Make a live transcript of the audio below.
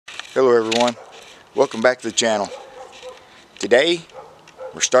Hello everyone, welcome back to the channel. Today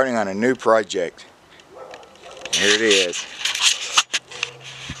we're starting on a new project. Here it is.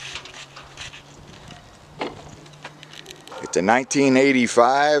 It's a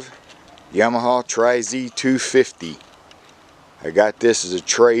 1985 Yamaha Tri Z 250. I got this as a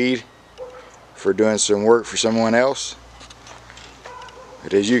trade for doing some work for someone else.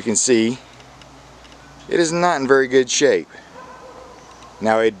 But as you can see, it is not in very good shape.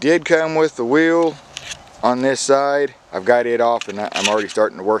 Now it did come with the wheel on this side. I've got it off and I'm already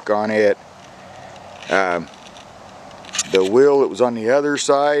starting to work on it. The wheel that was on the other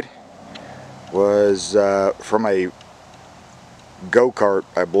side was from a go-kart,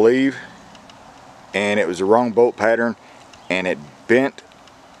 I believe, and it was the wrong bolt pattern and it bent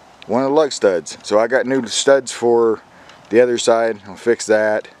one of the lug studs. So I got new studs for the other side. I'll fix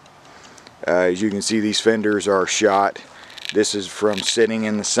that. As you can see, these fenders are shot. This is from sitting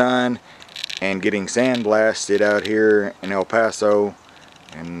in the sun and getting sandblasted out here in El Paso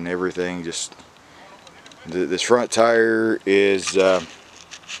and everything. Just this front tire is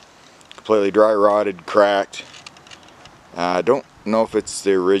completely dry rotted, cracked. I don't know if it's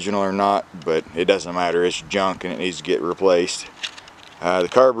the original or not, but it doesn't matter. It's junk and it needs to get replaced. The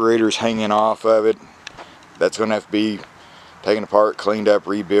carburetor's hanging off of it. That's going to have to be taken apart, cleaned up,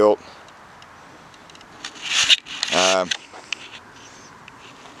 rebuilt.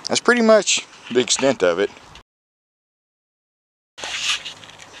 That's pretty much the extent of it.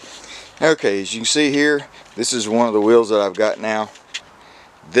 Okay, as you can see here, this is one of the wheels that I've got now.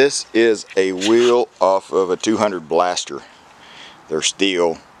 This is a wheel off of a 200 Blaster. They're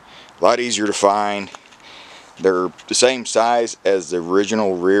steel, a lot easier to find. They're the same size as the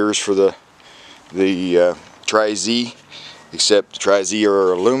original rears for the Tri Z, except the Tri Z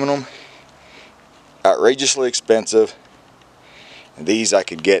are aluminum. Outrageously expensive. And these I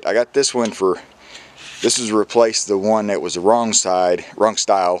could get. I got this one for. This has replaced the one that was the wrong side, wrong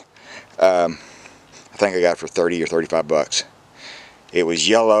style. I think I got it for 30 or 35 bucks. It was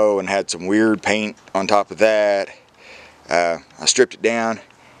yellow and had some weird paint on top of that. I stripped it down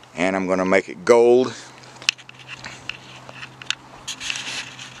and I'm going to make it gold.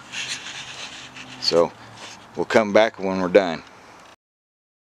 So we'll come back when we're done.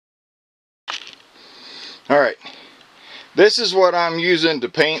 Alright, this is what I'm using to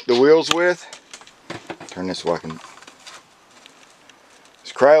paint the wheels with. Turn this so I can.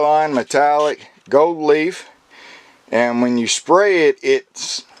 It's Krylon metallic gold leaf, and when you spray it,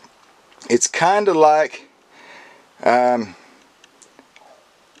 it's kind of like the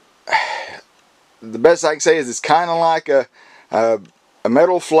best I can say is it's kind of like a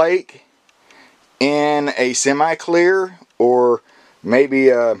metal flake in a semi-clear, or maybe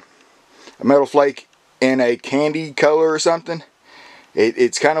a metal flake in a candy color or something.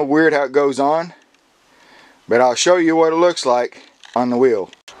 It's kind of weird how it goes on, but I'll show you what it looks like on the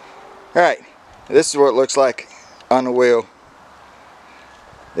wheel. Alright, this is what it looks like on the wheel.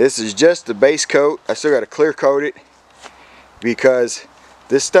 This is just the base coat. I still got to clear coat it because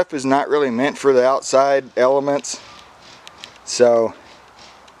this stuff is not really meant for the outside elements. So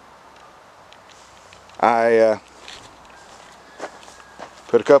I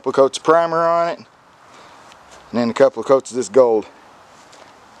put a couple of coats of primer on it, and then a couple of coats of this gold.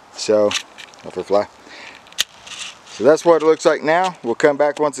 So, off the fly. So that's what it looks like now. We'll come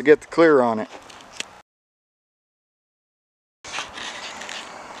back once I get the clear on it.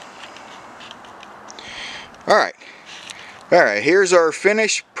 Alright, here's our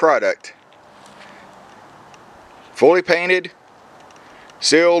finished product. Fully painted,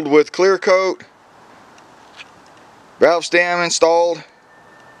 sealed with clear coat, valve stem installed.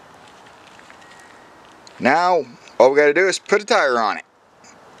 Now all we got to do is put a tire on it.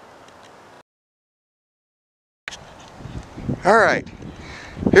 Alright,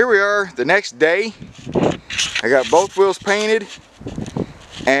 here we are the next day. I got both wheels painted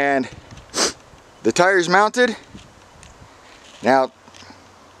and the tires mounted. Now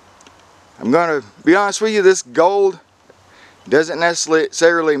I'm going to be honest with you, this gold doesn't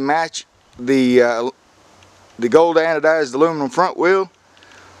necessarily match the gold anodized aluminum front wheel,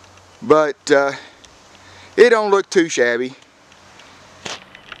 but it don't look too shabby.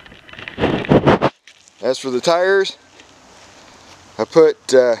 As for the tires, I put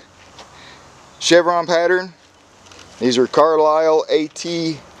chevron pattern. These are Carlisle AT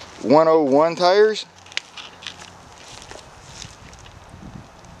 101 tires.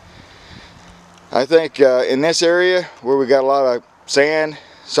 I think in this area where we got a lot of sand,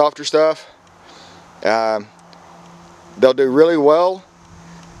 softer stuff, they'll do really well.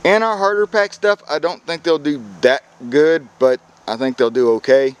 In our harder pack stuff, I don't think they'll do that good, but I think they'll do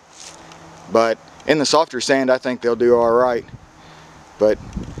okay. but in the softer sand I think they'll do all right. But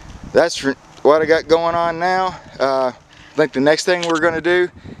that's what I got going on now. I think the next thing we're going to do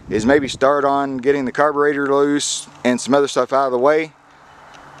is maybe start on getting the carburetor loose and some other stuff out of the way.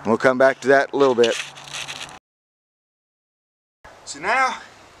 We'll come back to that a little bit. So now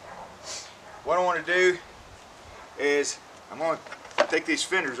what I want to do is I'm going to take these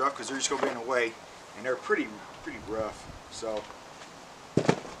fenders off because they're just going to be in the way, and they're pretty rough, so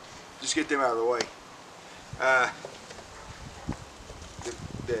just get them out of the way.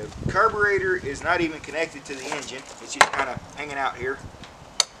 The carburetor is not even connected to the engine, it's just kind of hanging out here.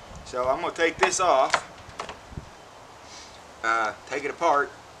 So I'm going to take this off, take it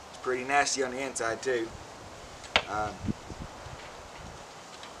apart. It's pretty nasty on the inside too.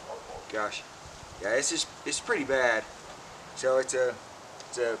 Gosh, yeah, it's pretty bad. So it's a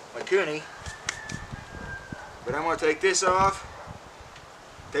Makuni, but I'm going to take this off,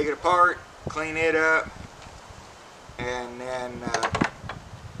 take it apart, clean it up, and then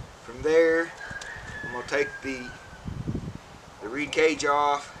from there I'm going to take the reed cage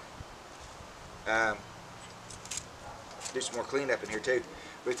off. Do some more cleanup in here too.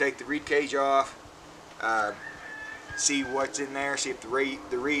 We'll take the reed cage off, see what's in there, see if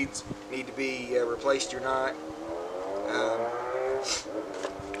the reeds need to be replaced or not.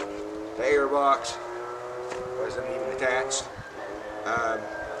 The air box wasn't even attached.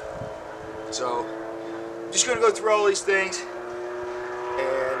 So I'm just going to go through all these things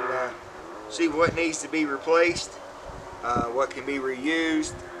and see what needs to be replaced, what can be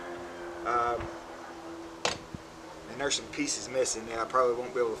reused, and there's some pieces missing that I probably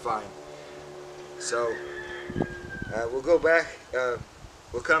won't be able to find. So we'll go back,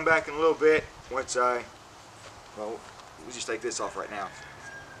 we'll come back in a little bit once we'll just take this off right now.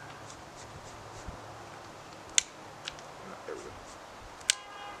 There we go.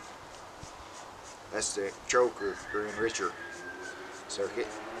 That's the choker or enricher circuit.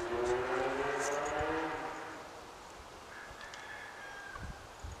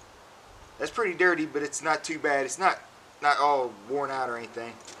 That's pretty dirty, but it's not too bad. It's not all worn out or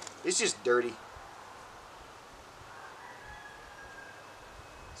anything. It's just dirty.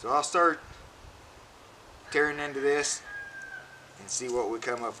 So I'll start tearing into this and see what we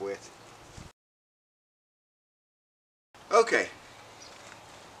come up with. Okay,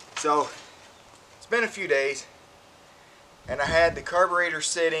 so it's been a few days and I had the carburetor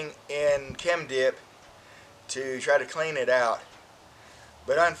sitting in chem dip to try to clean it out,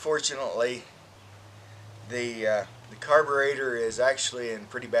 but unfortunately the carburetor is actually in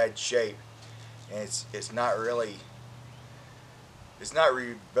pretty bad shape, and it's not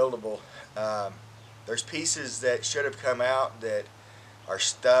rebuildable. There's pieces that should have come out that are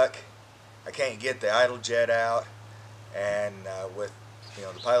stuck. I can't get the idle jet out, and with the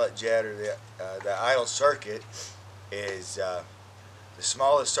pilot jet or the idle circuit is the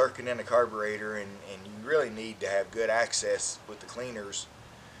smallest circuit in the carburetor, and you really need to have good access with the cleaners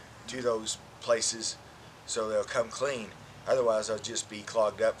to those places so they'll come clean. Otherwise they'll just be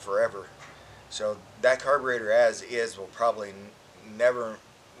clogged up forever. So that carburetor as is will probably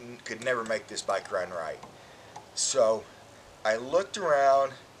could never make this bike run right. So I looked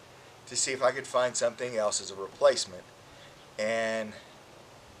around to see if I could find something else as a replacement, and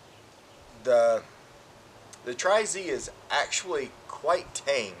the Tri Z is actually quite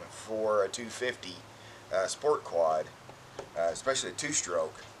tame for a 250 sport quad, especially a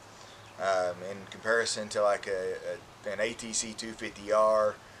two-stroke, in comparison to like an ATC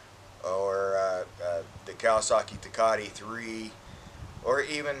 250R or the Kawasaki Takati 3, or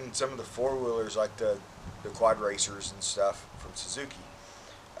even some of the four-wheelers like the quad racers and stuff from Suzuki.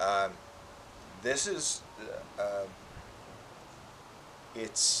 This is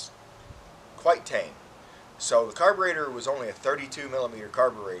it's quite tame. So the carburetor was only a 32mm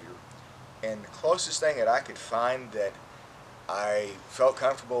carburetor, and the closest thing that I could find that I felt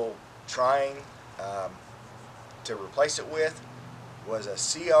comfortable trying to replace it with was a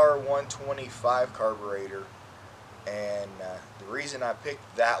CR125 carburetor, and the reason I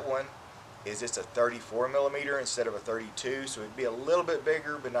picked that one is it's a 34mm instead of a 32, so it'd be a little bit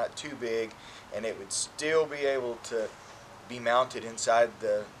bigger but not too big, and it would still be able to be mounted inside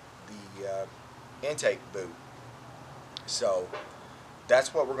the intake boot. So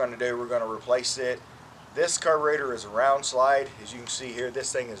that's what we're going to do. We're going to replace it. This carburetor is a round slide. As you can see here,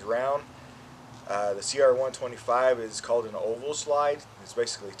 this thing is round. The CR125 is called an oval slide. It's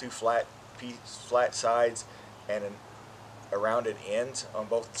basically two flat sides and a rounded end on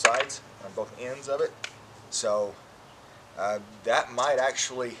both sides, on both ends of it. So that might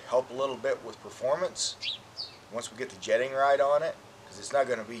actually help a little bit with performance once we get the jetting right on it. because it's not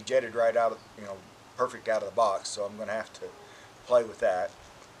going to be jetted right out of, perfect out of the box, so I'm going to have to play with that.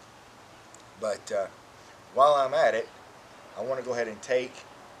 But while I'm at it, I want to go ahead and take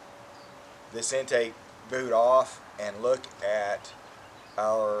this intake boot off and look at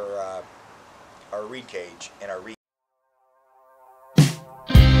our reed cage and our reed.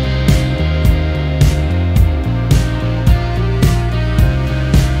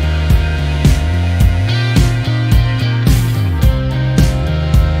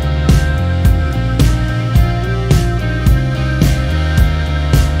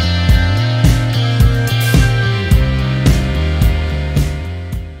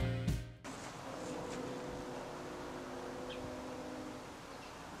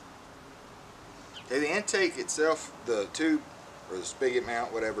 Okay, the intake itself, the tube or the spigot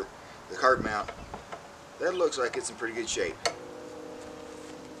mount, whatever, the card mount, that looks like it's in pretty good shape.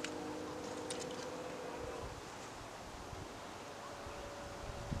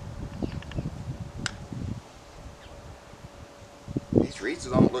 These reeds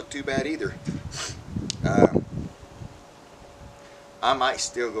don't look too bad either. I might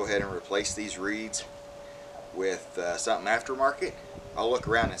still go ahead and replace these reeds with something aftermarket. I'll look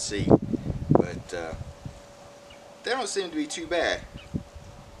around and see. But they don't seem to be too bad.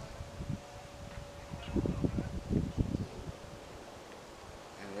 And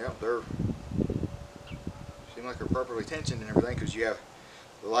yeah, they're seem like they're properly tensioned and everything, because you have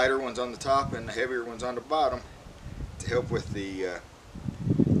the lighter ones on the top and the heavier ones on the bottom to help with the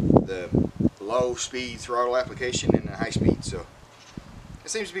low speed throttle application and the high speed. So it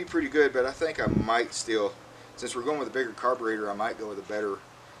seems to be pretty good, but I think I might still, since we're going with a bigger carburetor, I might go with a better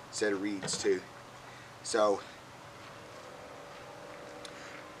set of reeds too. So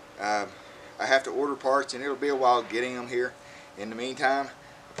I have to order parts, and it'll be a while getting them here. In the meantime,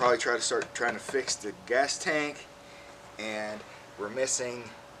 I'll probably try to start trying to fix the gas tank, and we're missing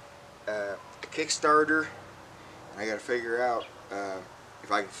a Kickstarter. I got to figure out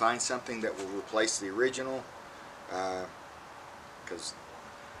if I can find something that will replace the original, because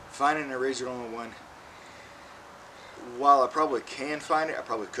finding an original one, while I probably can find it, I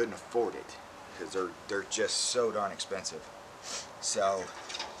probably couldn't afford it, because they're just so darn expensive. So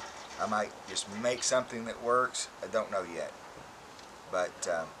I might just make something that works. I don't know yet, but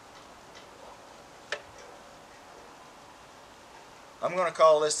I'm going to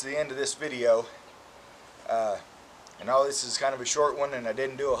call this the end of this video. I know this is kind of a short one, and I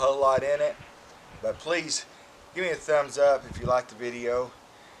didn't do a whole lot in it, but please give me a thumbs up if you liked the video.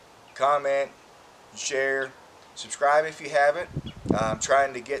 Comment, share, subscribe if you haven't. I'm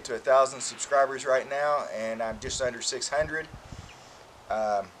trying to get to 1,000 subscribers right now, and I'm just under 600.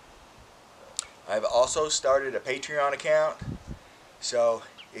 I've also started a Patreon account, so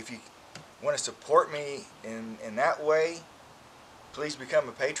if you want to support me in that way, please become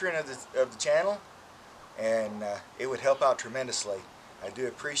a patron of the channel, and it would help out tremendously. I do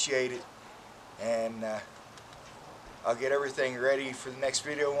appreciate it, and I'll get everything ready for the next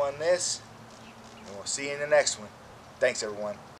video on this, and we'll see you in the next one. Thanks, everyone.